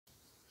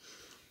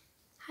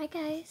Hi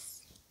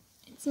guys,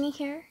 it's me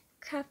here,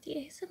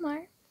 Crafty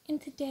ASMR, and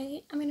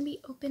today I'm going to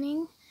be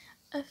opening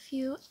a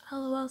few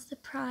LOL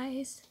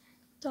Surprise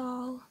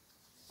doll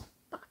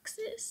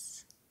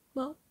boxes.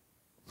 Well,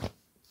 I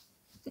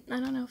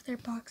don't know if they're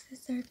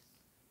boxes or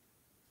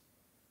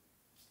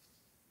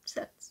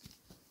sets.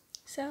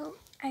 So,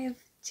 I have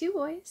two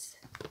boys,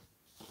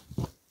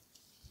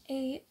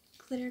 a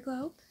glitter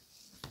globe,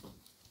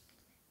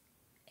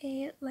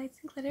 a lights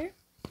and glitter,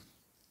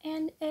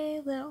 and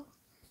a little.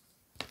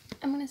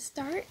 I'm going to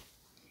start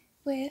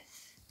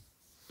with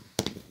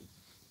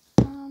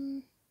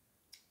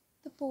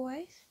the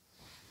boys.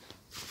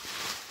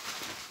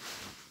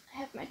 I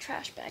have my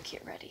trash bag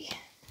here ready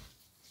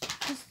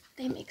because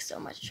they make so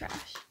much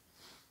trash.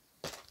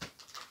 I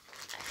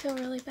feel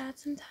really bad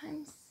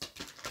sometimes.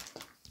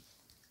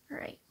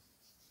 Alright,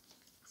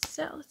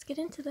 so let's get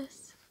into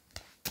this.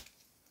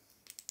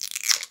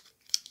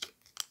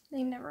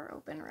 They never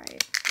open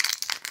right.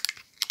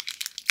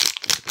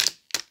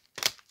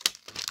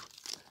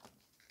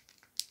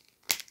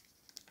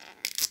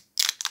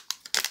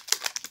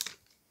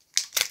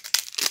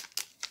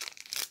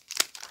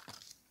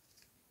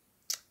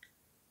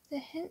 The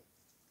hint,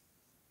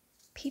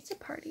 pizza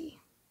party.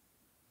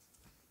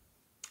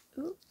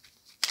 Ooh.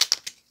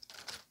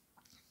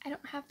 I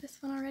don't have this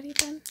one already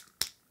then.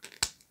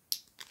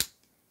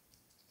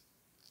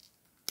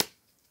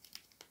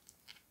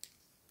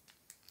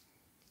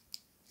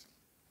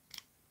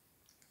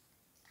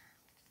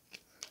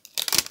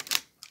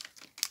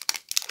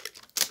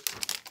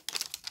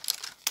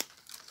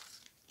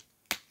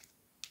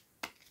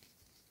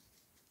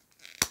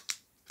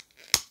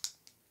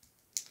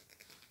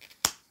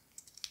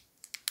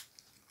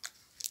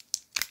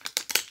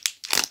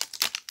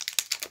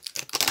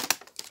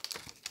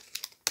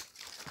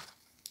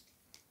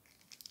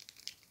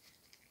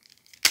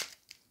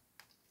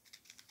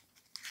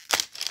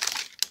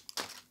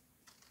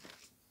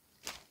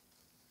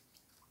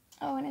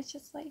 Oh, and it's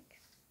just like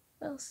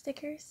little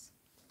stickers.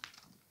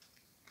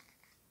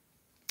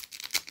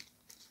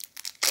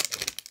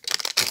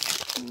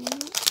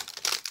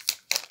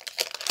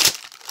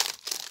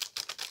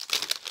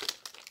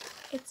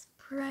 It's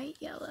bright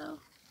yellow.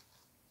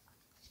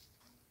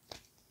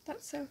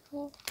 That's so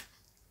cool.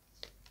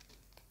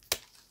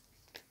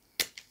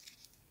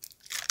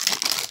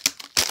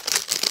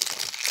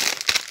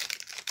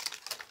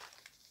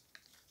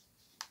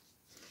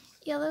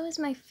 Yellow is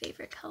my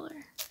favorite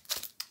color.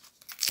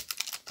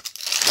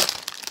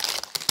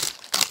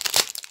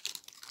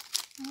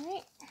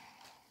 Alright.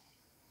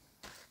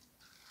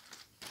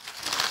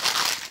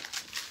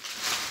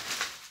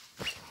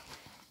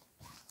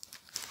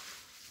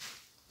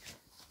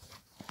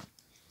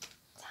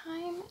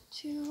 Time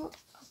to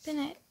open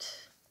it.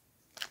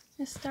 I'm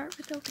going to start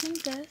with opening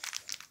this.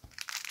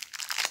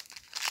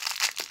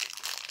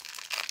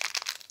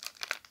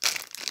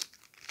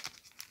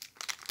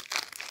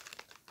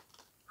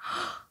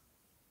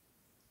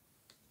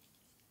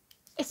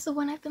 It's the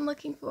one I've been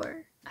looking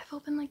for. I've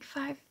opened like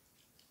 5.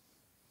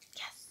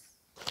 Yes.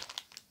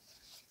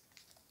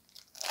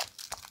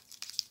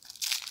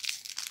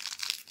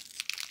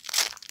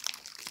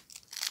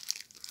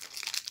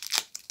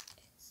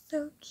 It's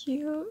so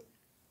cute.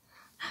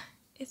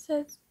 It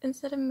says,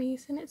 instead of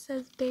Mason, it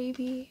says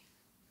baby.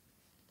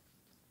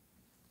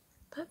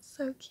 That's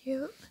so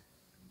cute.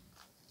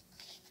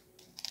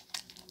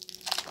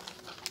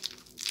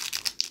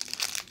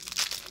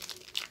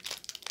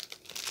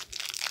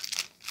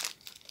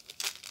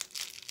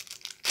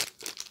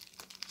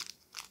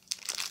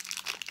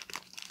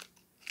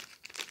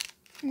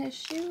 And his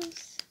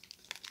shoes.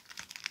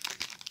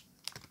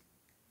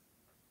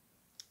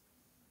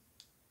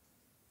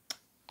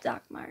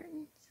 Doc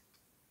Martens.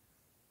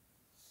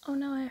 Oh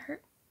no, I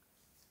hurt.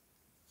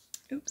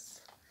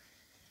 Oops.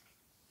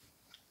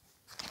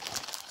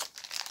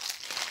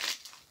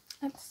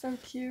 That's so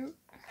cute.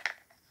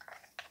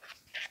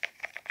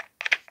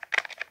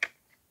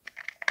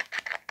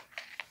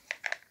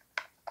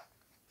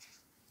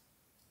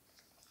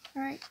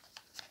 Alright,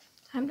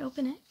 time to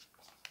open it.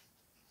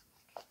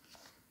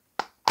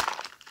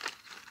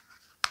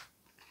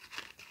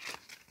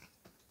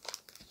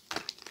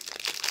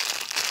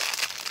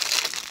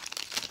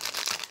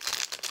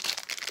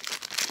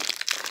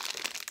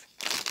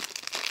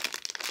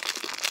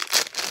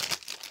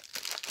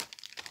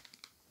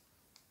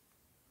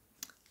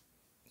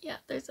 Yeah,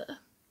 there's a...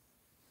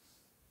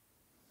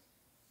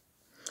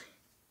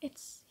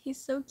 He's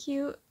so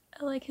cute.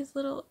 I like his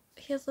little,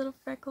 he has little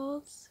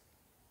freckles.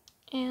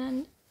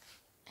 And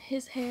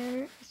his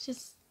hair is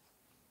just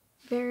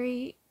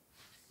very,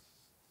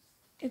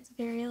 it's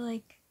very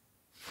like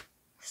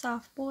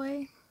soft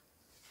boy.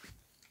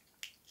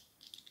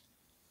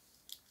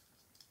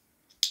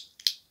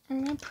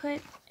 I'm gonna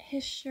put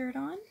his shirt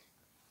on.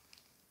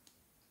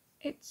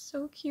 It's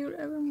so cute.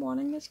 I've been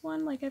wanting this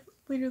one. Like, I've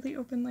literally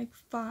opened like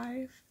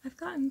 5. I've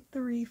gotten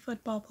 3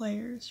 football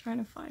players trying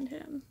to find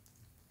him.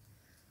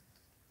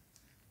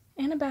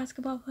 And a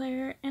basketball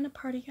player and a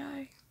party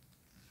guy.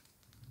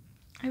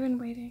 I've been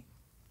waiting.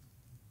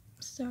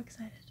 I'm so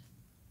excited.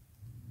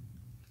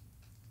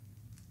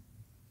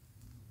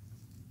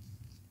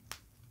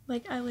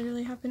 Like, I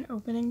literally have been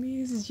opening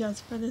these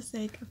just for the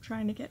sake of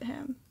trying to get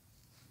him.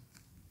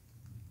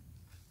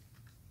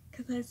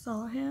 Because I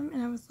saw him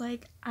and I was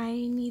like, I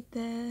need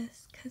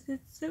this because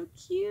it's so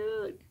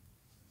cute.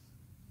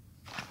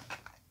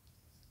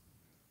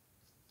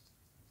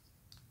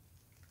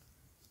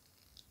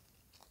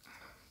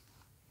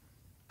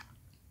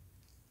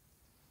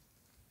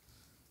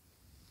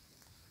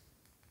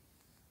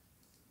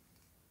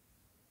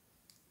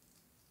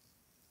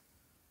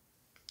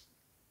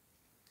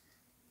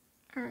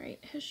 Alright,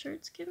 his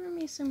shirt's giving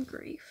me some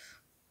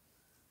grief.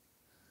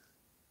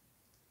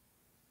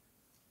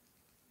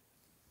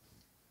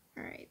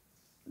 Alright,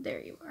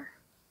 there you are.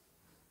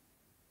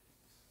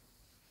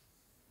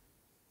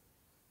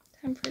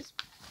 Time for his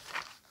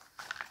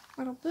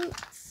little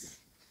boots.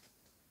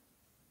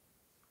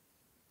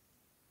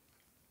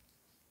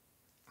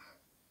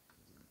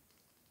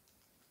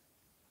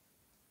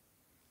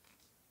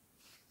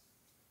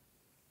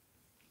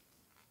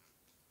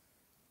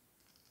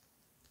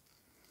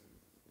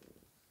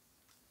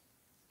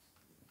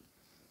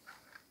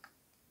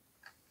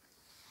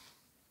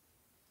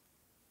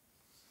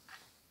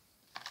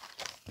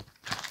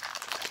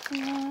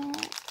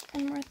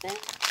 One more thing.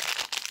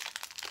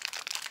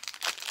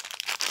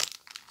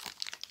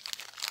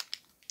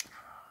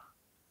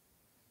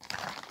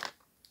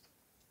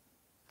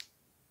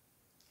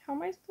 How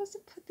am I supposed to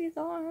put these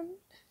on?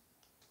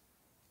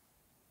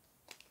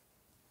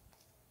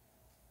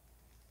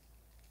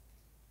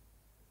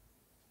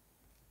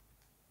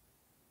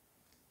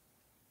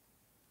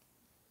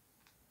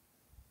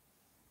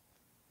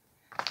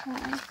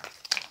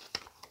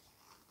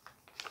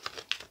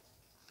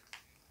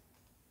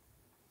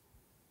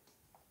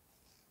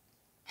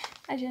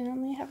 I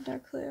genuinely have no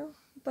clue,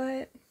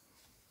 but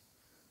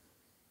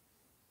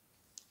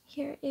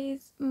here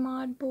is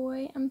Mod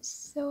Boy. I'm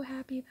so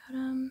happy about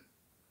him.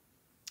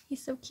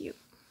 He's so cute.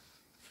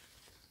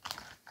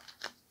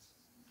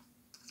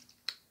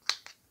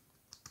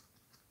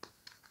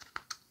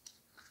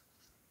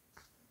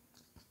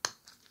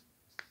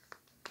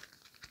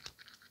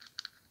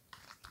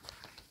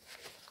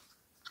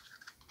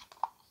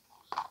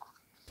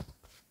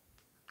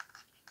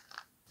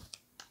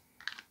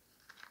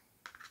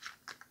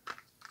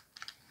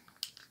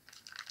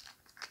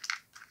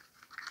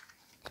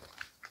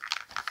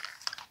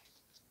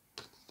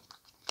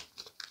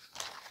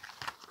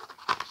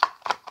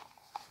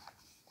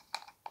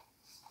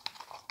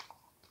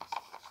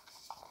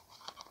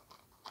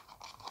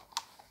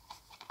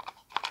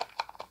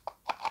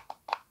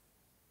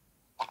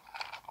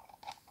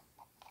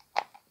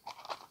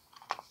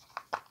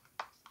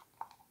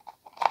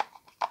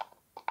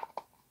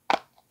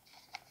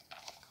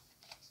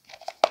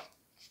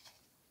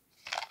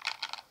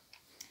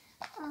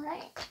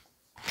 Alright.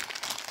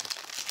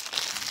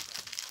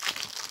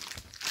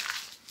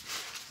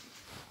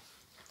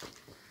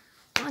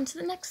 On to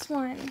the next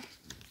one.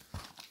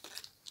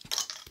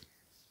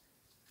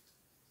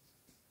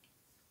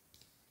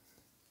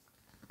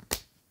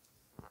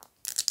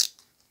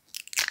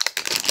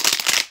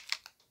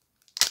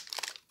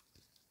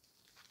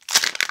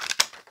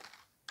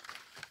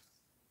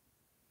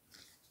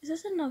 Is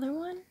this another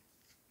one?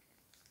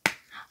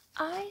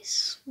 I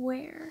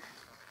swear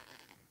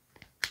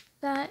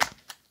that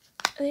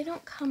they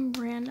don't come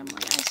randomly.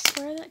 I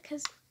swear that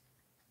because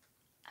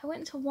I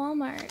went to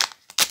Walmart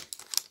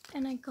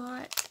and I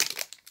got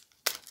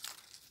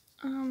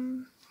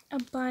a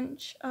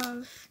bunch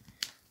of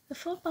the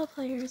football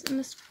players and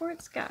the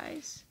sports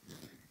guys.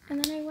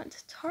 And then I went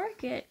to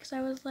Target because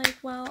I was like,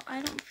 well,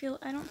 I don't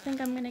think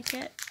I'm gonna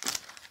get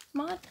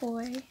Mod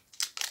Boy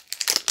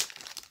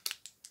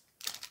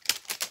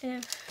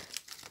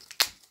if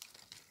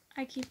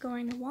I keep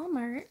going to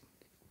Walmart.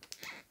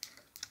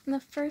 And the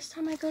first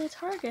time I go to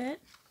Target,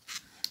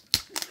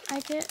 I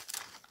get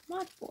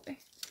Mod Boy.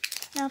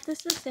 Now, if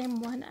this is the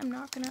same one, I'm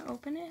not gonna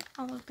open it.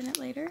 I'll open it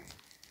later.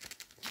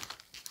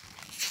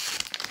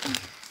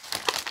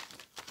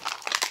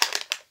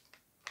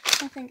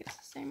 I think it's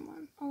the same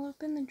one. I'll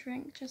open the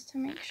drink just to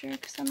make sure,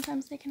 because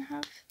sometimes they can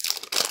have...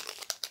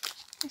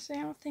 Actually,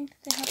 I don't think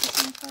that they have the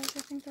same colors. I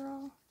think they're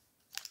all...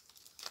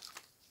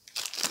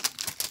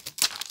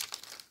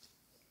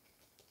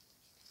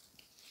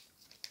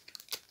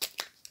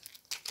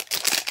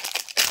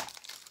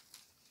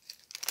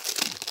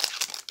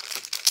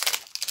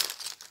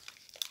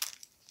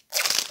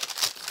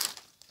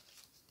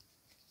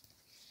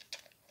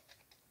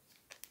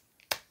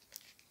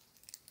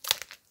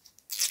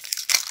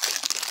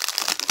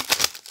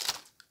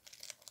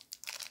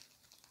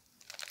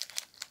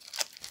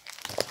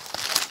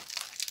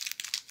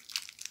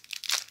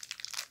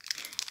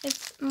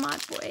 It's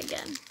Mod Boy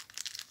again.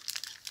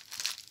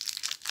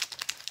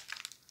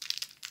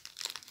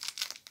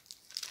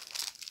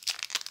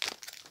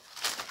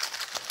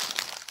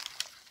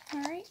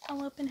 Alright,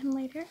 I'll open him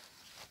later.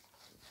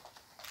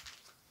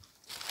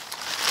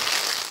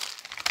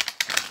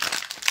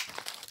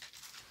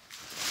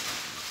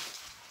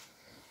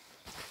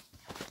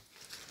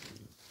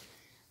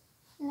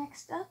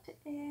 Next up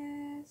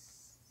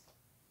is...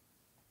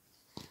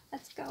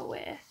 let's go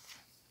with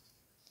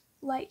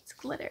lights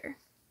glitter.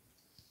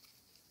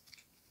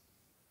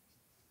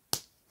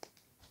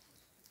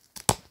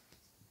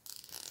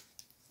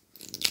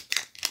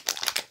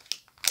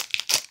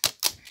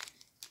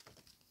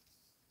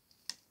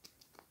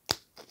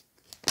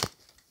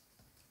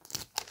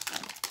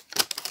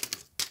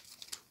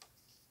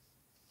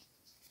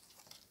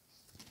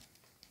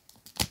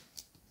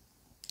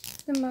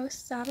 The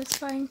most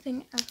satisfying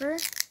thing ever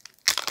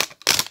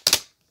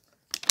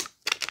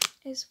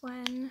is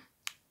when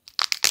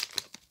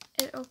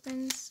it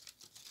opens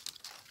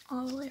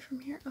all the way from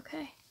here.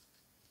 Okay.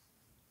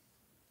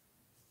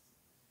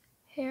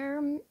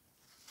 Hair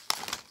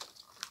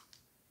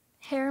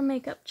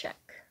makeup check.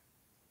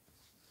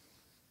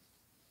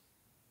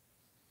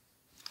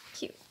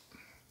 Cute.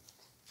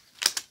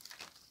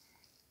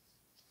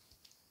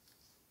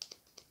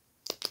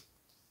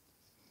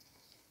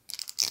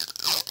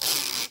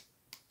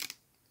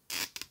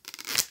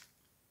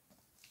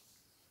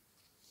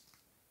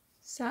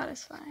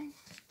 Satisfying.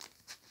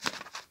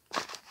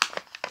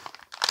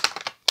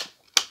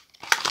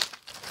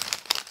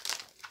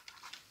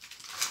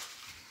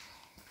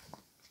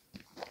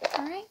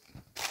 All right.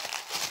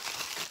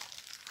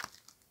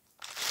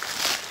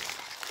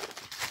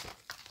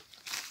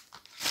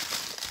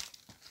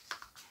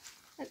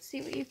 Let's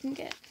see what you can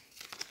get.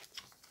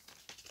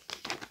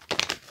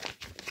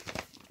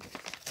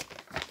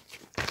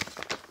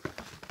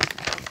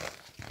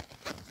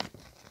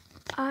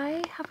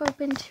 I have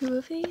opened 2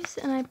 of these,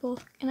 and I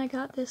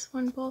got this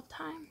one both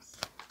times.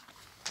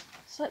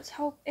 So let's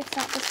hope it's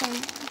not the same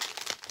one.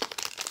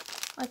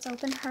 Let's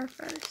open her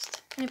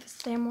first, and if it's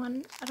the same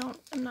one,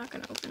 I'm not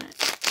gonna open it.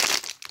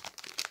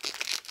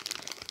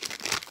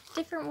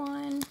 Different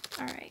one.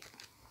 All right.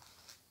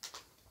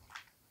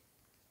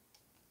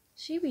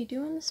 She be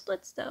doing the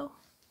splits though.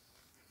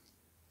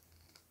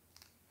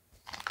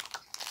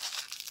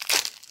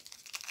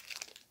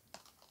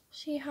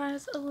 She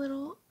has a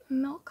little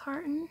milk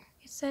carton.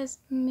 It says,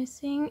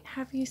 "Missing.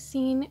 Have you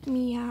seen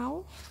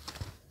Meow?"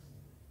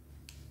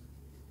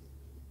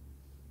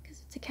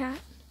 Because it's a cat.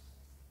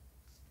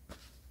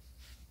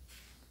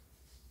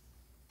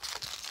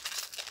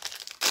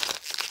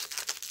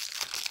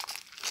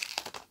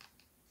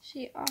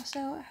 She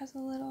also has a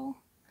little,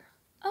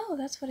 oh,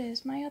 that's what it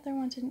is. My other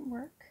one didn't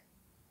work.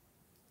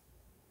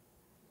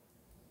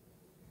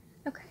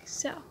 Okay,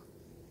 so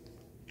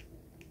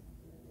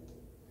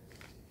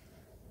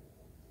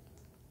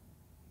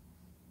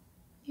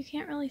you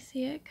can't really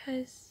see it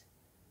because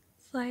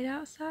it's light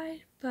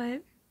outside,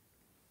 but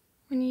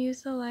when you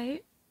use the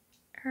light,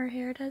 her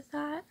hair does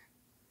that,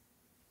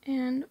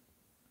 and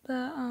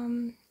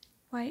the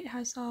white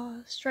has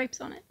stripes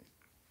on it.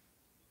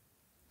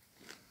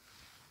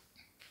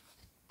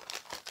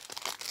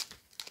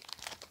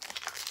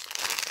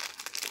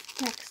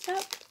 Next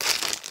up,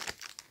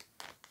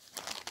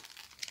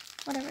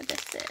 whatever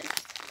this is.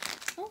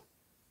 Oh,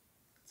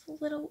 it's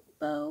a little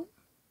bow.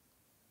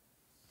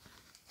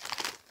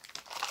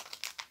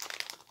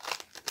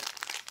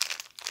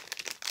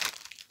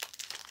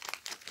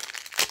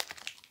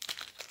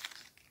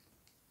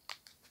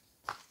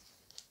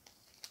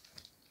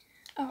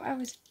 Oh, I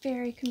was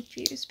very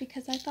confused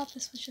because I thought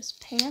this was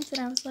just pants,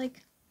 and I was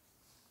like,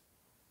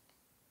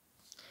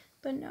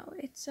 but no,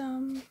 it's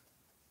a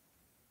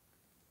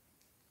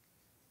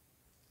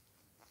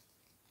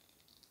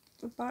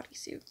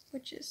bodysuit,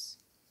 which is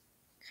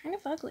kind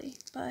of ugly,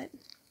 but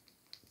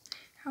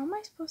how am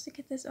I supposed to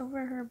get this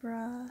over her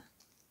bra?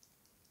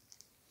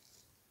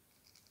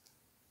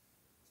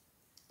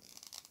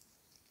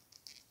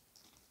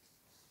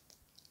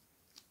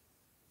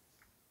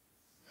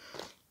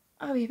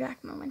 I'll be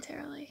back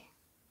momentarily.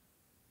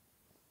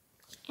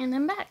 And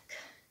I'm back.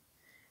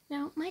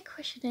 Now, my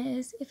question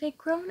is, if a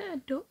grown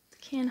adult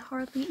can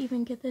hardly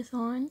even get this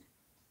on,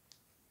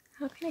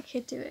 how can a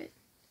kid do it?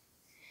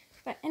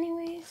 But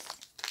anyways,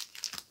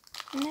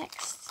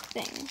 next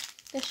thing.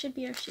 This should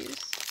be our shoes.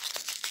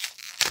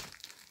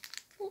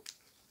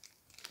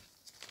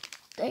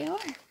 They are.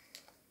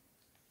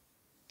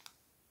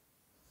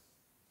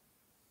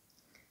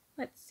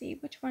 Let's see,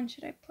 which one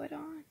should I put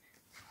on?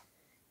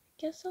 I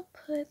guess I'll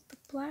put the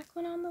black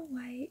one on the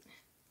white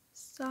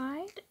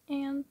side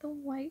and the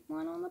white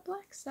one on the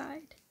black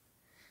side.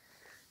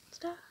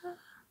 Ta-da!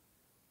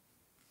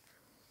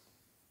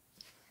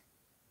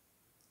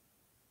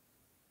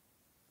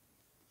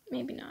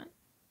 Maybe not.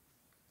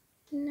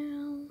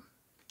 Now,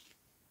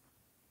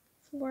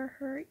 for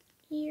her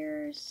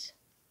ears,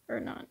 or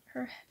not,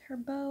 her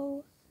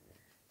bow.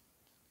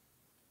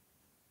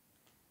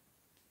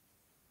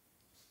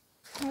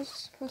 How's it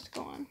supposed to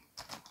go on?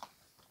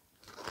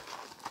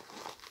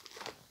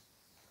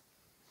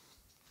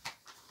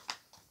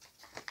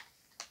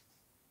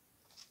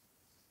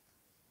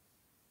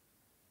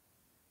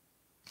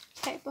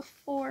 Okay,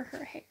 before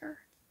her hair.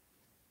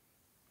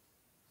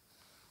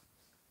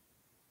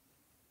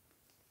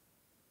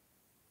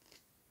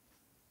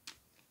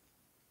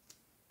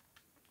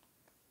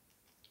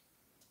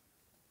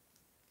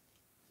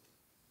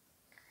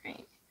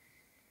 Right.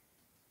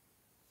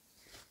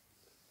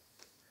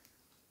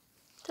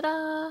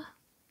 Ta-da!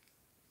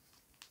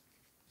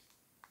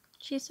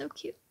 She's so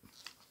cute.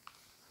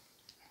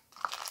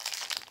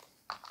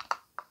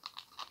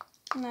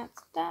 And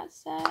that's that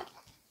set.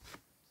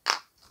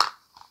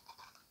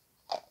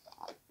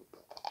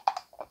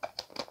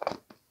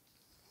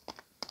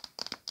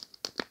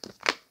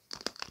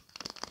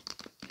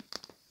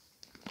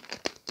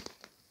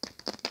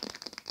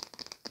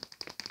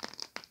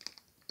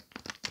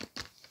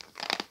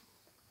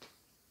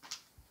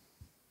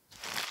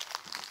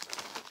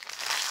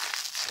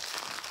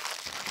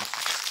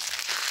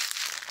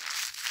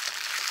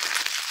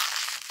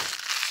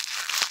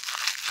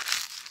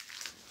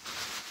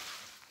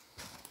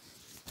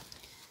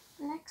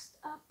 Next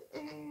up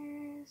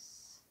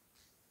is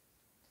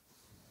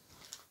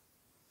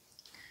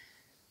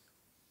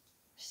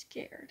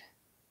Scared.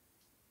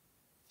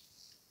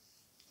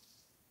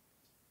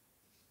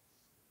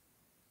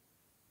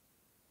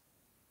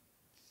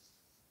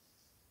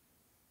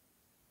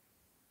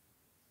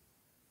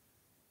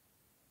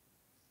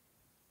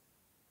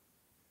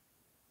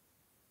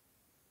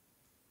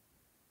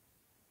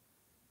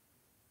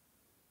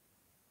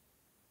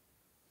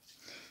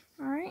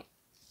 Alright,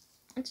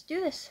 let's do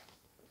this.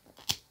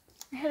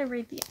 I had to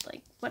read the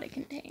what it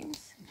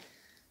contains.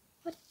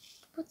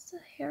 What's the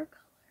hair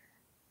color?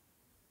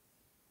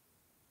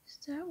 Is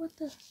that what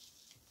the...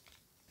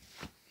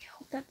 I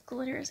hope that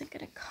glitter isn't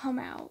gonna come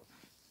out.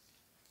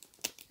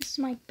 This is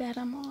my bed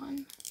I'm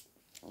on.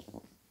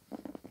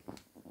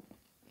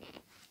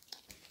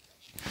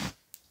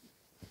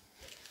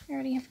 I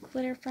already have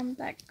glitter from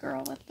that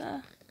girl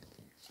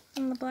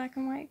from the black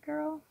and white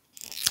girl.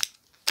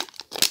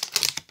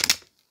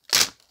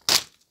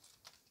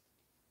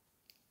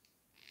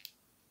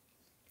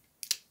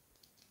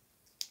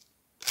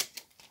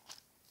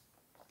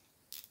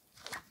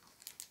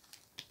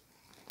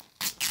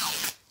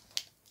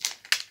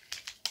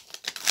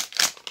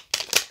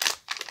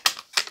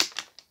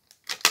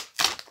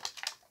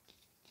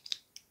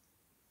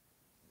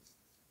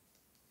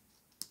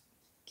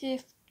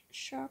 Gift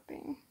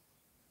shopping.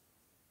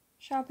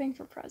 Shopping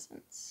for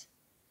presents.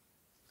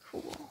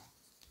 Cool.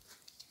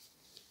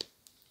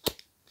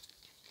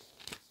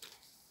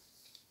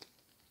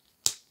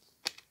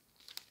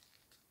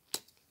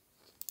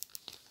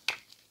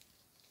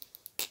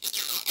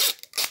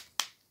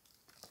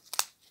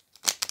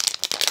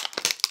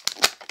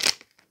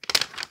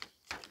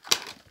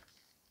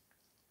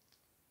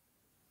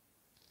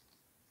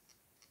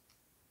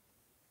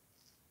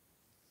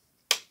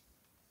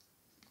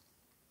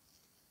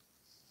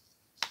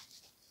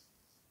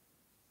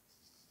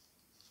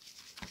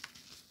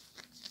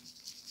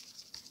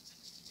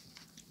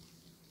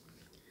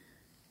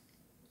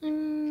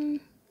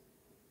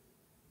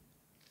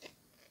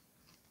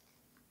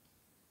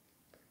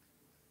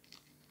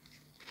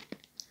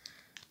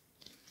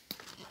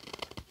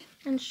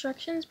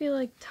 Instructions be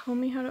like, tell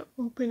me how to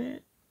open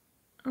it.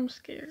 I'm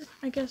scared.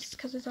 I guess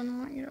because it doesn't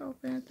want you to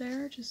open it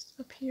there, just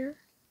up here.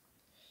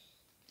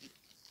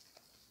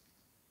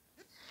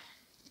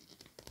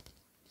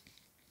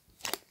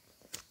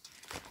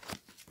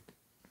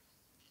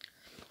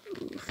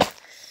 Oof.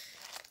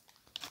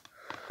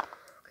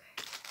 Okay.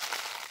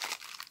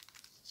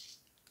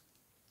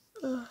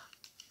 Ugh.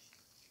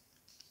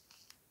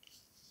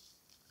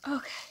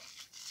 Okay.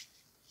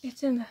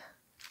 It's in the...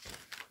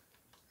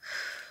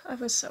 I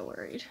was so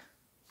worried.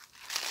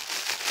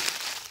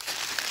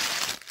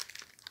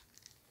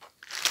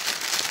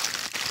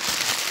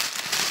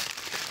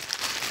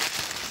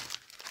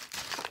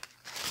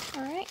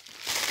 Alright.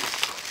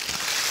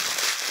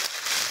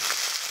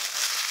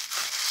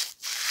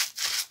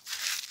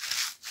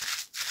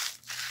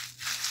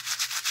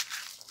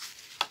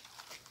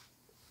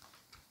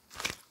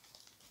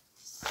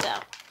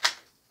 So.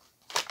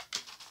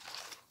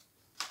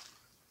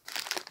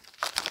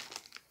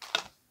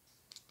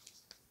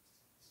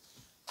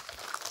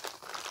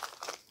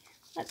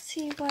 Let's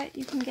see what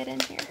you can get in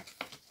here.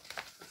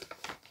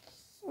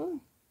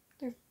 Oh,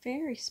 they're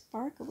very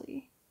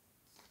sparkly.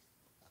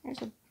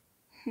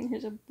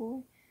 There's a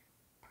boy.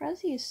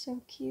 Prezi is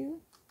so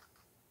cute.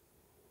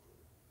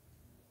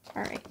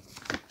 Alright.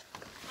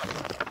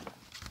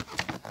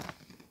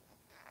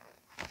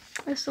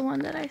 That's the one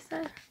that I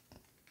said.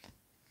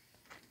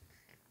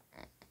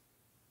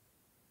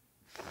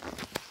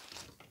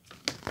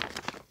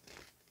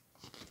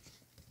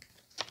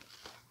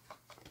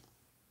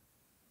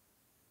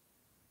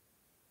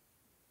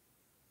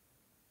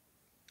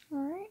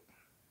 Alright.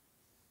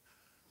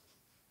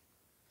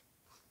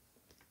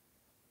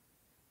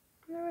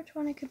 I wonder which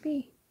one it could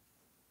be.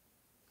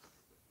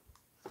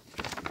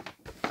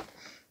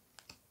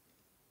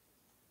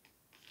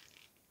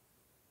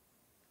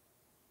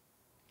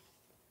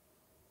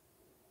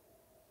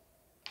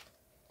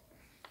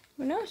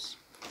 Who knows?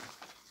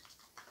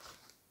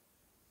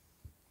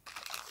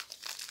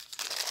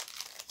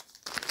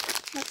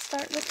 Let's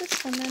start with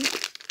this one then.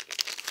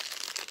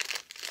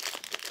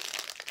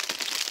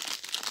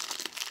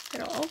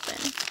 It'll open.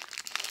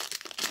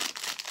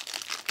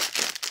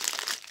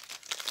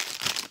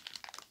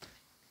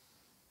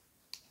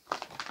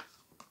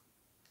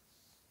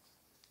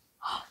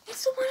 Oh,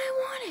 it's the one I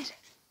wanted!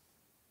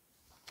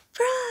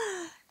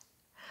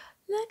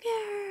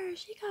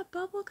 she got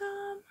bubble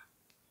gum.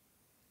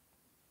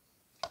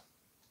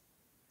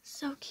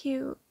 So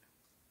cute.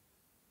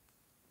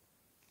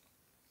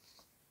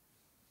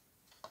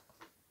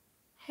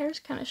 Hair's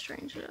kind of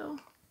strange though.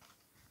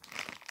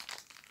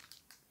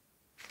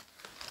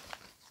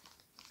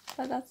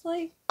 But that's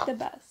like the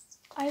best.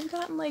 I've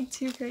gotten like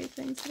 2 great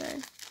things today.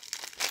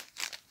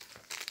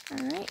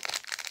 Alright.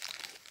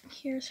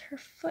 Here's her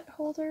foot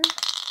holder.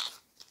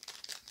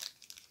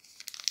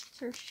 It's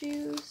her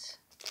shoes.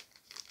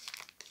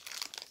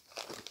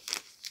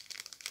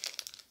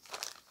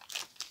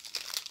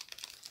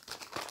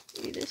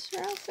 Maybe this is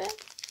her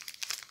outfit.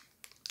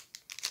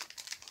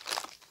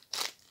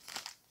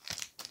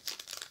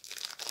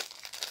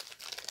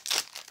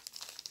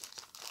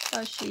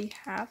 Does she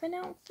have an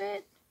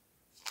outfit?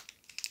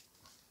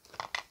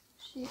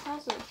 She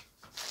has a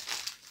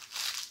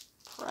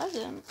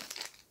present.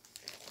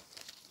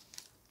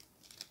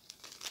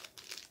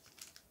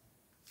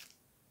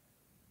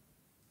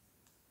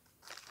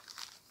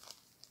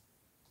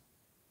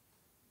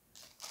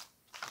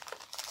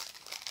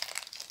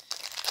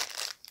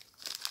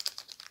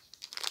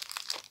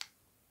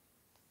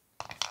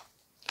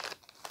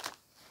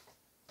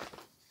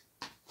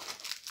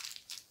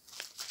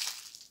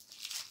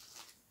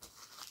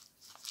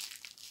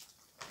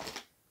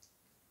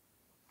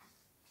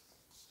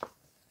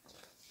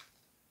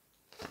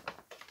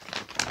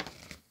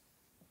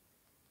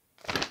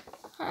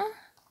 Huh?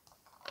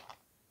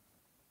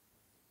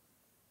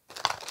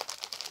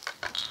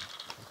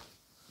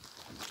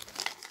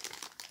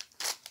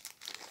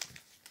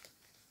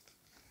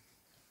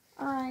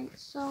 Alright,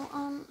 so,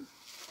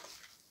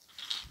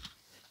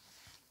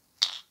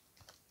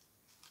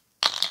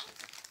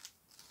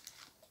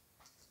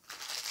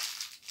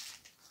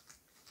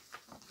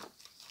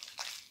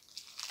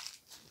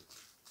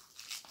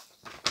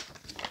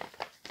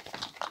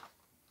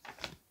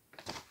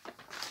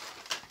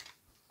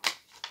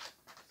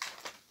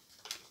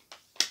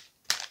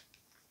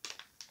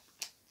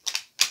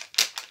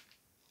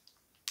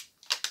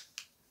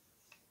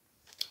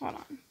 hold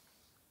on.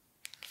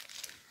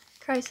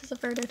 Crisis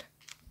averted.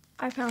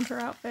 I found her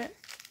outfit.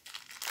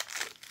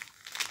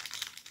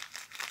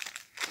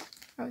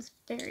 I was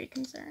very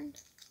concerned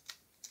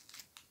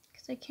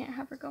because I can't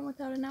have her go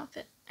without an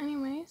outfit.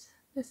 Anyways,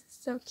 this is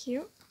so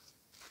cute.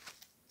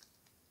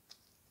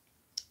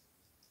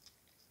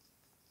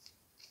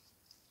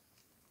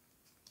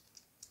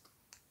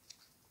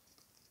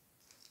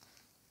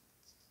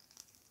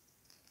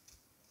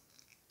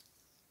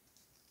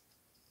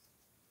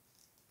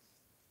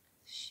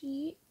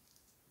 She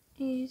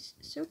is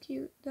so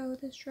cute, though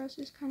this dress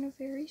is kind of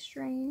very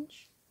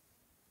strange.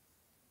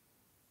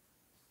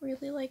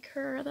 Really like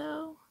her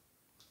though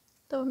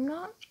I'm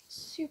not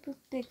super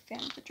big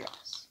fan of the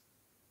dress.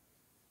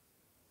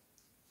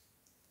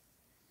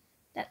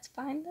 That's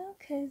fine though,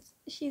 because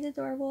she's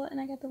adorable and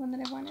I got the one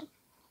that I wanted.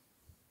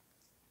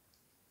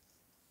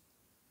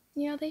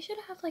 You know, they should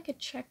have like a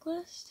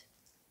checklist.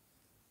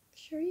 I'm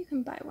sure you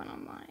can buy one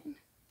online.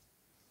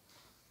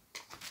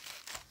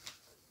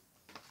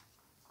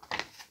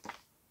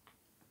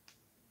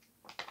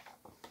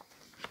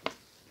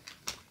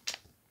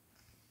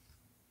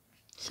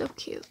 So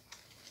cute.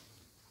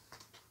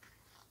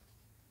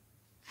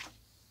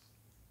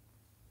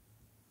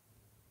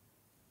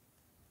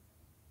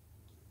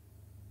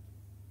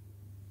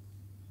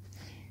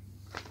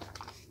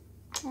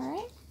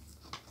 Alright.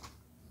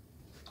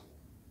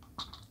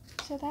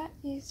 So that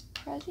is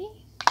Prezi.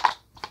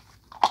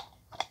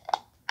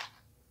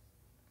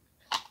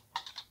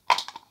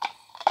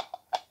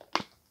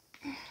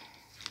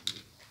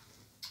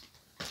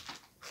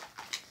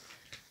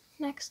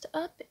 Next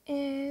up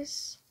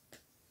is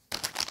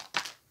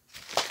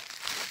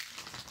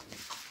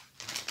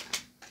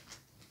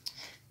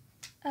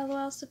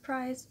LOL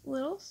Surprise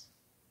Littles.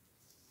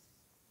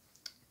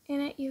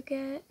 In it you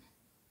get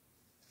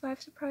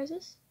 5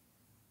 surprises.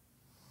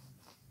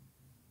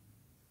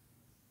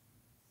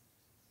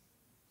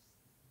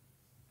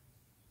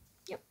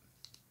 Yep.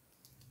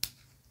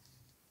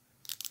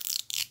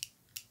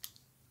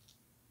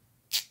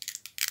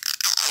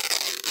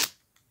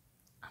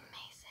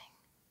 Amazing.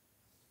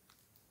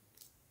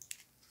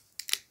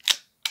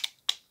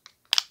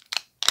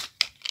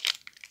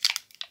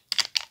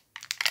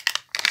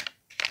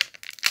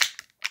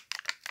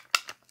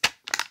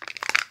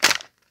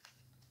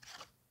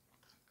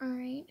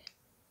 Alright.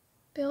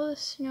 Build a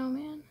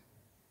snowman.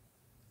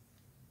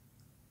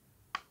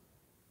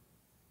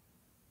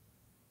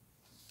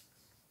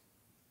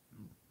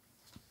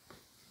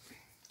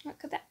 What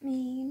could that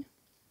mean?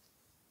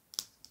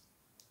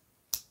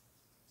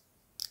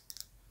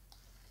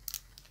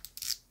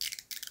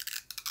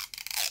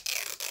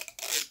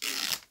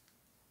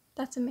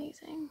 That's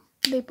amazing.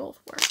 They both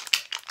work.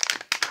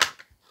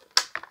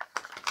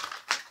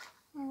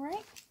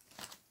 Alright.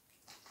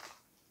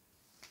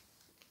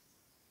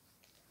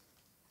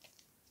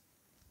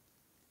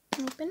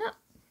 Open up.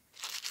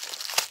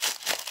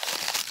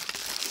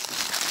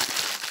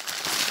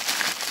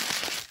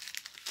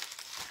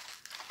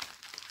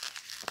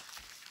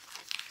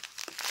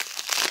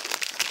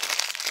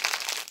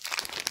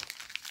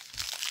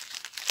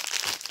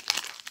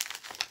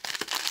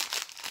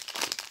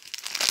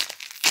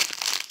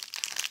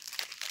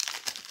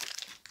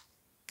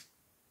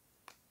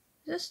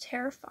 This is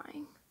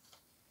terrifying.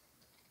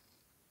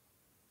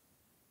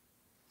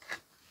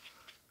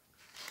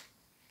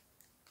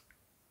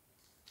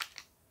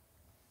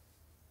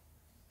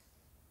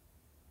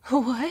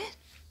 What?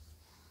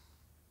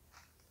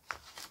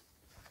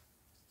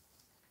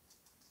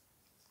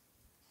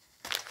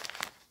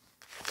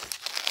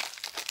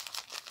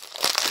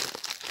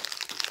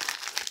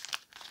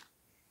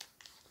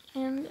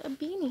 And a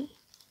beanie.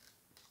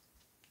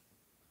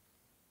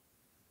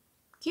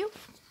 Cute.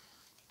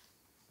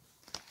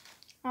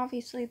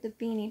 Obviously the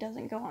beanie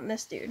doesn't go on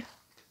this dude.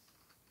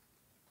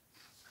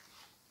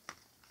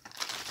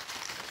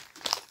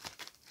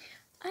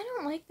 I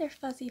don't like their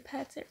fuzzy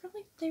pets.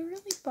 They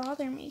really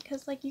bother me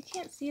because like you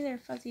can't see their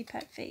fuzzy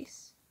pet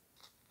face.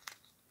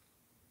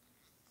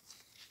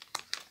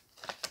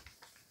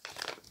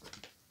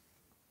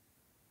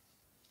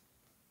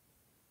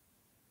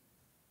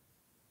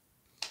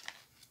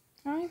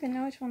 I don't even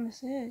know which one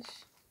this is.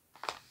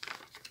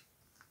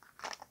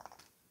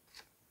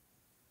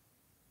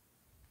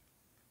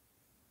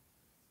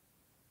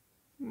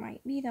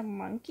 Might be the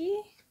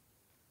monkey?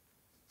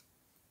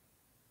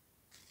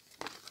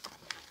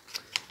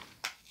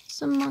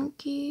 It's a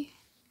monkey.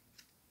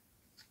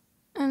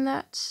 And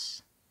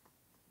that's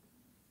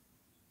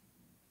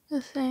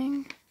the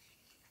thing.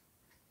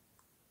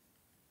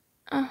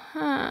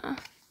 Uh-huh.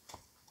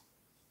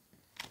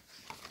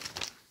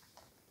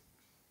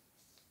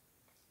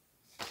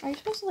 Are you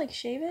supposed to like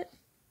shave it?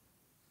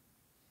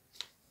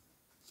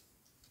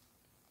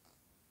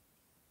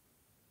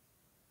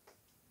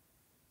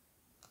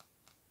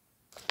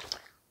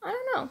 I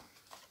don't know.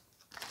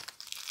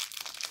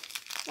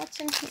 What's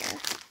in here?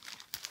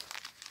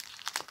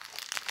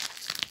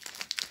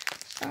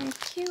 Some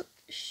cute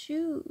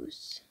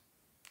shoes.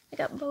 They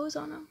got bows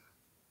on them.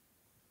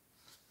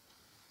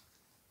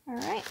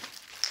 Alright.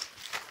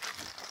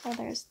 So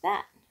there's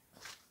that.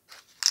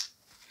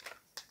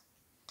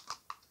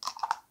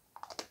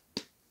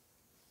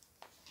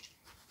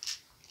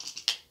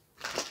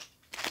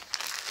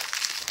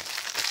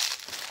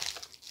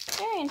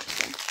 Very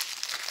interesting.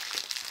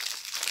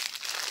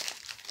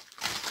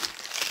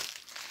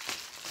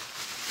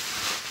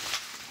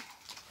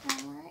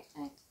 Alright,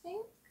 I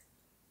think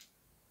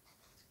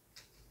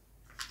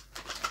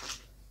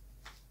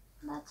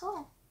that's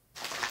all.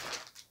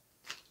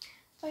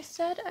 If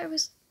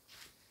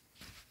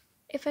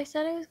I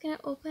said I was gonna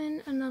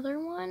open another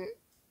one,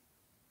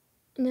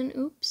 then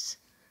oops.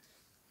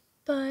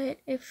 But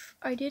if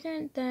I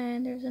didn't,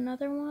 then there's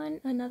another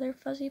one, another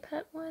fuzzy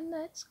pet one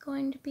that's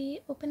going to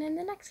be open in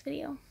the next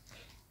video.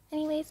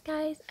 Anyways,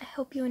 guys, I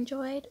hope you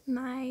enjoyed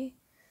my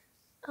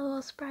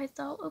little surprise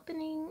doll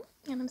opening,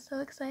 and I'm so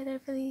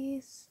excited for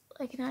these.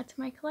 I can add to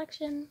my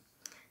collection.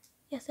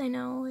 Yes, I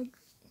know, like,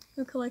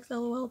 who collects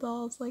LOL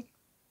dolls, like,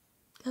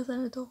 as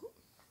an adult?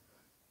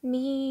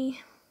 Me.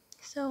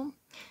 So,